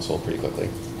Search Console pretty quickly.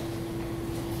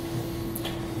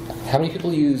 How many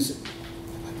people use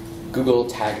Google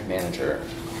Tag Manager?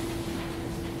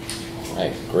 All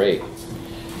right, great.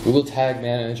 Google Tag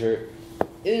Manager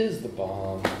is the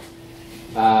bomb.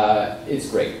 It's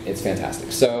great. It's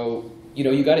fantastic. So, you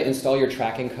know, you got to install your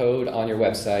tracking code on your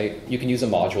website. You can use a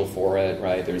module for it,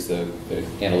 right? There's the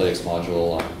analytics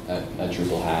module that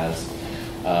Drupal has.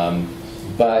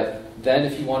 But then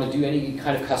if you want to do any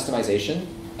kind of customization,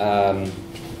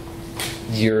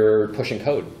 you're pushing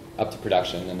code up to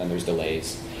production, and then there's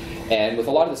delays. And with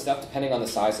a lot of the stuff, depending on the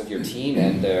size of your team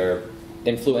and their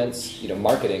influence, you know,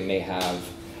 marketing may have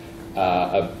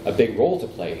a big role to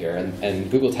play here. And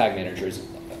Google Tag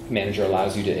Manager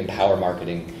allows you to empower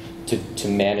marketing to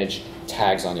manage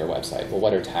tags on your website. Well,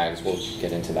 what are tags? We'll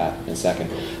get into that in a second.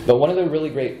 But one of the really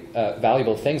great,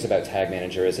 valuable things about Tag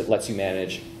Manager is it lets you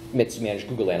manage manage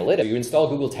Google Analytics, you install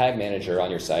Google Tag Manager on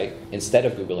your site instead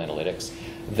of Google Analytics.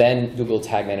 Then Google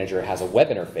Tag Manager has a web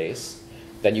interface.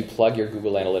 Then you plug your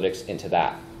Google Analytics into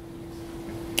that.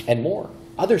 And more,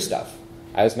 other stuff.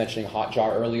 I was mentioning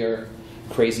Hotjar earlier,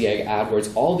 Crazy Egg,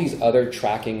 AdWords, all these other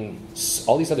tracking,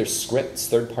 all these other scripts,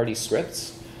 third-party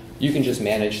scripts, you can just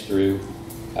manage through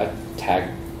a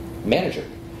tag manager.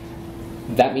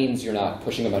 That means you're not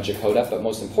pushing a bunch of code up, but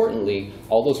most importantly,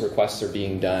 all those requests are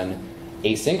being done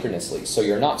asynchronously. So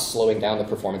you're not slowing down the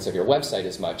performance of your website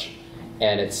as much,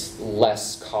 and it's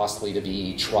less costly to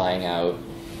be trying out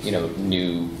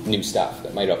new stuff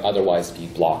that might otherwise be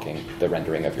blocking the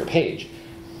rendering of your page.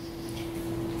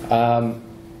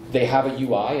 They have a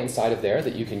UI inside of there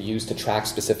that you can use to track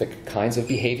specific kinds of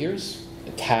behaviors.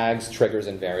 Tags, triggers,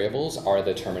 and variables are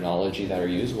the terminology that are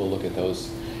used. We'll look at those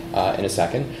in a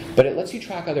second. But it lets you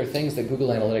track other things that Google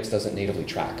Analytics doesn't natively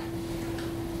track.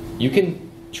 You can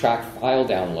track file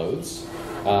downloads,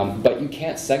 but you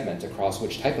can't segment across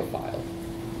which type of file.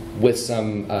 With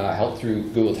some help through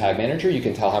Google Tag Manager, you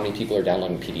can tell how many people are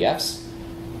downloading PDFs,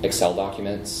 Excel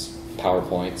documents,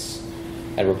 PowerPoints,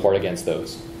 and report against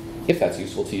those, if that's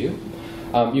useful to you.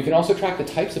 You can also track the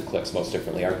types of clicks most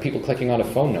differently. Are people clicking on a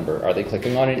phone number? Are they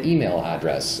clicking on an email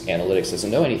address? Analytics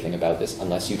doesn't know anything about this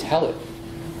unless you tell it.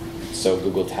 So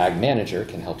Google Tag Manager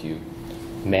can help you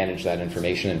manage that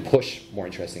information and push more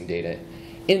interesting data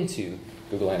into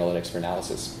Google Analytics for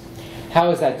analysis.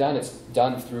 How is that done? It's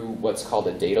done through what's called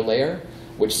a data layer,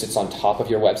 which sits on top of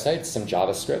your website. It's some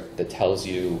JavaScript that tells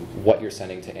you what you're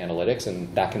sending to analytics,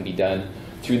 and that can be done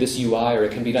through this UI, or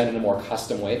it can be done in a more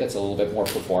custom way that's a little bit more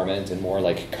performant and more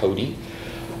like codey.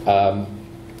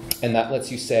 And that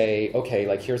lets you say, okay,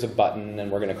 like here's a button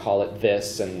and we're going to call it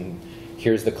this, and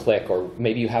here's the click, or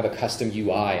maybe you have a custom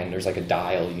UI and there's like a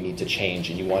dial you need to change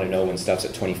and you want to know when stuff's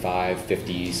at 25,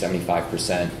 50,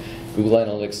 75%. Google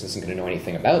Analytics isn't going to know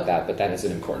anything about that, but that is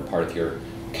an important part of your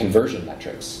conversion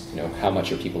metrics. You know, how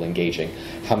much are people engaging?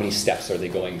 How many steps are they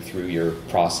going through your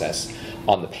process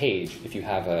on the page? If you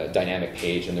have a dynamic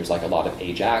page and there's like a lot of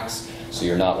Ajax, so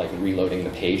you're not like reloading the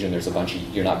page and there's a bunch of,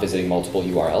 you're not visiting multiple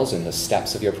URLs in the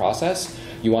steps of your process,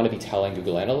 you want to be telling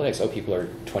Google Analytics, oh, people are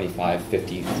 25,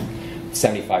 50,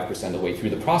 75% of the way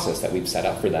through the process that we've set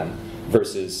up for them,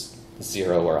 versus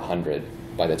 0 or 100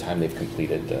 by the time they've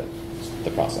completed the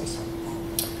process.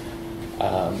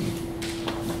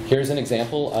 Here's an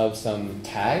example of some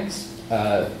tags.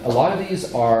 A lot of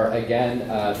these are, again,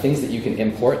 things that you can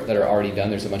import that are already done.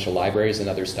 There's a bunch of libraries and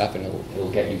other stuff, and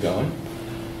it'll get you going.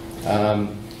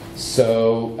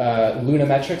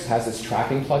 Lunametrics has this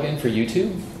tracking plugin for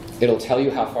YouTube. It'll tell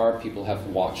you how far people have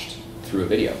watched through a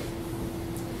video.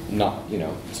 Not, you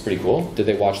know, it's pretty cool. Did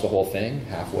they watch the whole thing?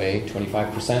 Halfway,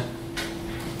 25%.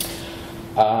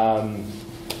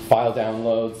 File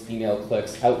downloads, email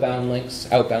clicks, outbound links,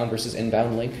 outbound versus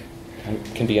inbound link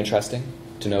can be interesting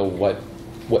to know what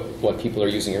people are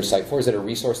using your site for. Is it a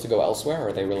resource to go elsewhere, or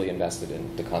are they really invested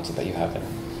in the content that you have there?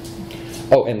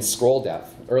 Oh, and scroll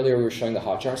depth. Earlier we were showing the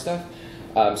Hotjar stuff.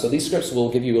 So these scripts will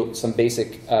give you some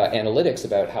basic analytics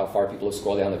about how far people have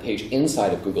scrolled down the page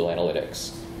inside of Google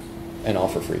Analytics, and all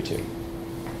for free too.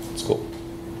 It's cool.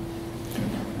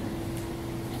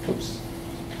 Oops.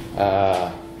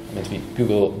 Meant to be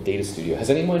Google Data Studio. Has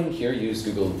anyone here used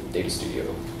Google Data Studio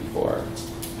before?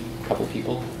 A couple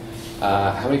people.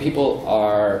 How many people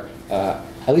are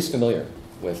at least familiar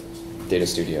with Data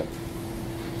Studio?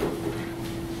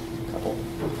 A couple.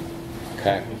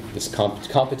 Okay. This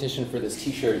competition for this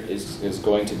T-shirt is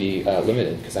going to be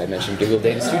limited because I mentioned Google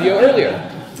Data Studio earlier.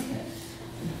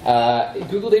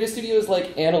 Google Data Studio is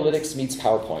like analytics meets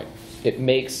PowerPoint. It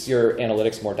makes your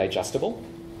analytics more digestible.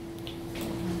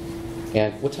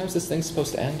 And what time is this thing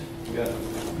supposed to end? Yeah.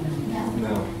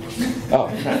 No. Oh,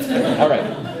 all right.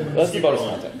 Let's do bonus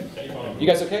content. You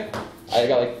guys okay? I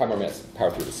got like 5 more minutes.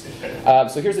 Power through this.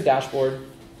 So here's a dashboard.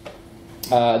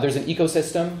 There's an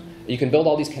ecosystem. You can build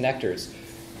all these connectors.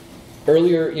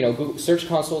 Earlier, you know, Google Search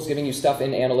Console is giving you stuff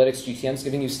in Analytics. GTM is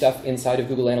giving you stuff inside of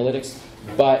Google Analytics.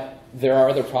 But there are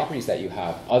other properties that you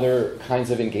have, other kinds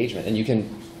of engagement, and you can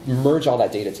merge all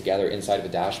that data together inside of a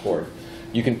dashboard.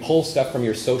 You can pull stuff from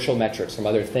your social metrics, from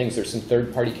other things. There's some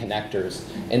third-party connectors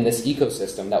in this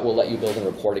ecosystem that will let you build and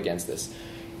report against this.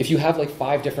 If you have like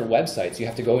 5 different websites, you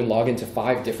have to go and log into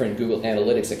 5 different Google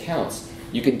Analytics accounts.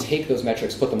 You can take those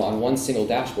metrics, put them on one single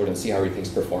dashboard, and see how everything's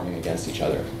performing against each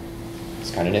other.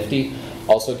 It's kind of nifty.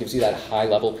 Also gives you that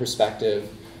high-level perspective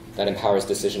that empowers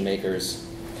decision makers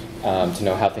to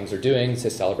know how things are doing, to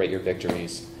celebrate your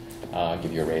victories,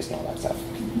 give you a raise and all that stuff.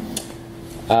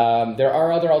 There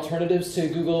are other alternatives to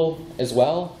Google as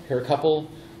well. Here are a couple.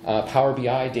 Power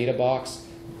BI, DataBox.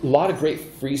 lot of great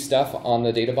free stuff on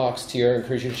the Databox tier. I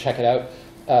encourage you to check it out.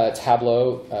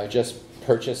 Tableau just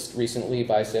purchased recently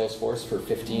by Salesforce for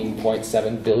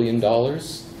 $15.7 billion.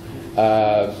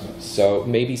 So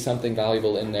maybe something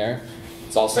valuable in there.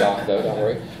 It's all stock though, don't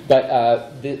worry.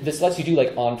 But this lets you do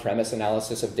like on-premise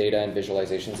analysis of data and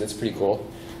visualizations. It's pretty cool.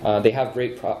 They have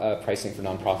great pricing for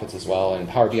nonprofits as well, and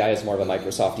Power BI is more of a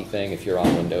Microsofty thing. If you're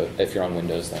on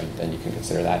Windows, then you can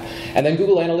consider that. And then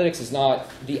Google Analytics is not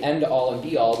the end-all and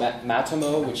be-all.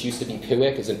 Matomo, which used to be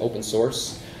Piwik, is an open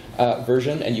source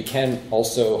version, and you can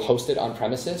also host it on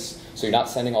premises, so you're not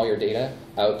sending all your data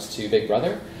out to Big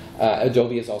Brother.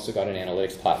 Adobe has also got an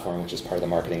analytics platform, which is part of the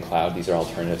Marketing Cloud. These are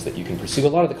alternatives that you can pursue. A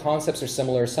lot of the concepts are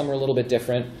similar. Some are a little bit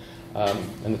different,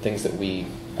 and the things that we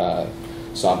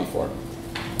saw before.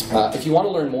 If you want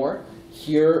to learn more,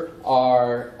 here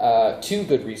are 2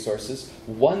 good resources.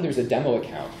 One, there's a demo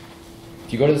account.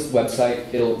 If you go to this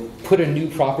website, it'll put a new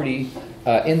property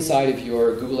inside of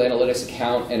your Google Analytics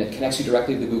account, and it connects you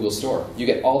directly to the Google Store. You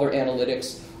get all their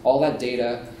analytics, all that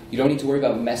data. You don't need to worry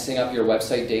about messing up your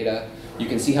website data. You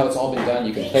can see how it's all been done.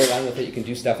 You can play around with it. You can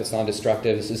do stuff that's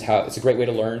non-destructive. This is how it's a great way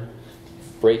to learn.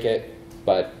 Break it,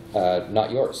 but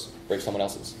not yours. Break someone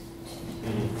else's.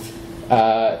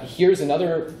 Here's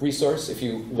another resource if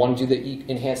you want to do the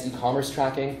enhanced e-commerce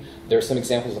tracking. There are some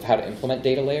examples of how to implement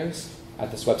data layers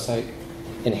at this website,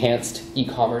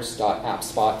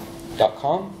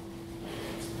 enhancedecommerce.appspot.com.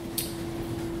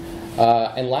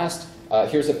 And last,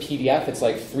 here's a PDF. It's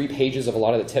like 3 pages of a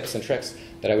lot of the tips and tricks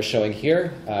that I was showing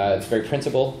here. It's very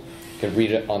printable. You can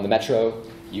read it on the Metro.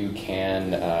 You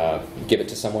can give it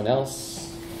to someone else.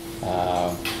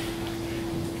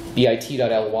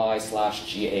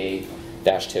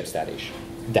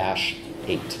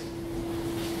 bit.ly/GA-tips-8.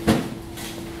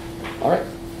 All right.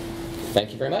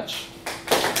 Thank you very much.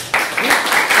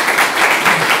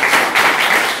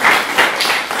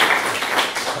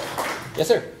 Yes,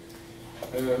 sir.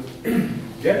 Do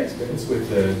you have experience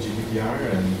with GDPR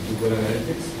and Google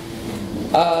Analytics?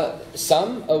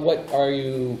 Some. What are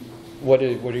you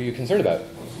concerned about?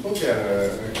 Suppose you have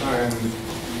a client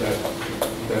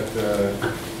that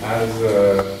has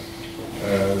a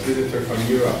visitor from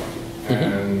Europe,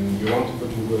 and you want to put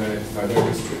Google Analytics. Are there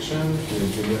restrictions?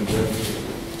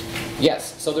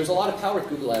 Yes. So there's a lot of power with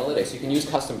Google Analytics. You can use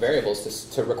custom variables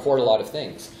to record a lot of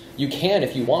things. You can,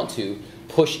 if you want to,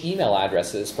 push email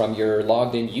addresses from your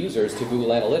logged in users to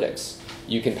Google Analytics.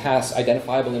 You can pass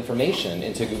identifiable information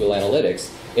into Google Analytics.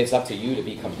 It's up to you to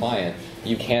be compliant.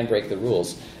 You can break the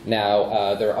rules.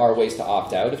 Now, there are ways to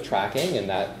opt out of tracking, and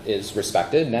that is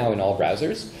respected now in all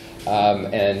browsers.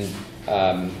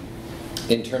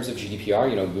 In terms of GDPR,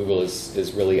 Google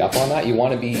is really up on that. You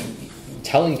want to be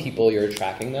telling people you're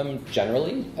tracking them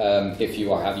generally if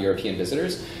you have European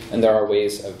visitors, and there are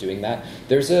ways of doing that.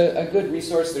 There's a good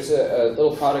resource. There's a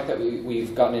little product that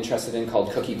we've gotten interested in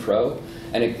called Cookie Pro,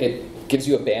 and it gives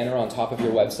you a banner on top of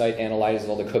your website, analyzes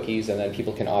all the cookies, and then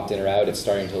people can opt in or out. It's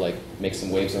starting to make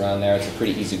some waves around there. It's a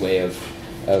pretty easy way of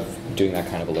doing that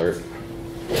kind of alert.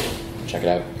 Check it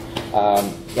out.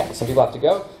 Yeah, some people have to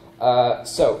go.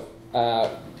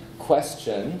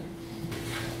 Question.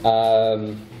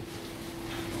 All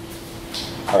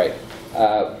right.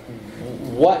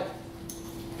 What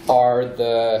are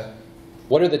the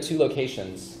 2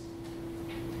 locations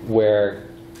where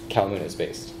Calmoon is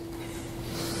based?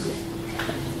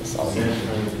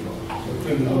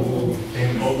 In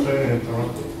Oakland and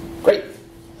Toronto. Great.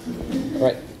 All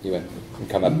right, you win. You can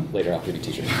come up later. I'll give you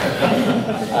t-shirts.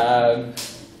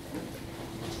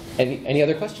 Any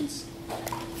other questions?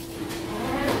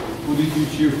 Who did you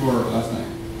cheer for last night?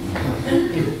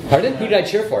 Pardon? Who did I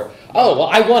cheer for? Oh, well,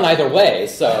 I won either way,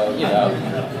 so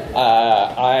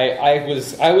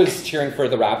I was cheering for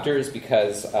the Raptors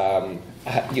because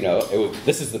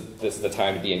this is the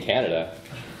time to be in Canada,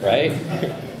 right?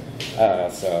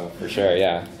 So for sure,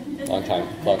 yeah, long time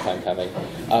coming.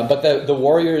 But the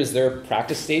Warriors, their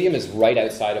practice stadium is right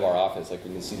outside of our office. Like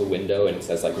we can see the window, and it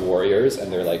says Warriors,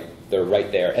 and they're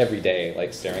right there every day,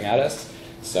 staring at us.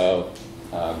 So.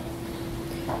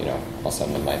 I'll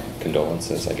send them my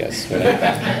condolences, I guess.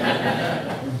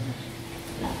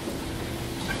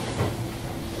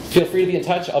 Feel free to be in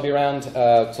touch. I'll be around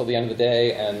till the end of the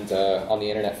day and on the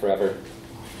internet forever.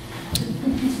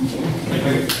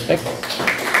 Thanks.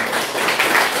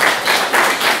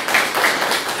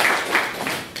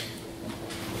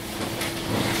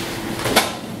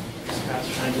 Scott's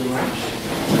trying to do lunch.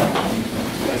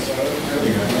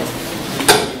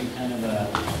 Kind of a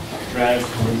drive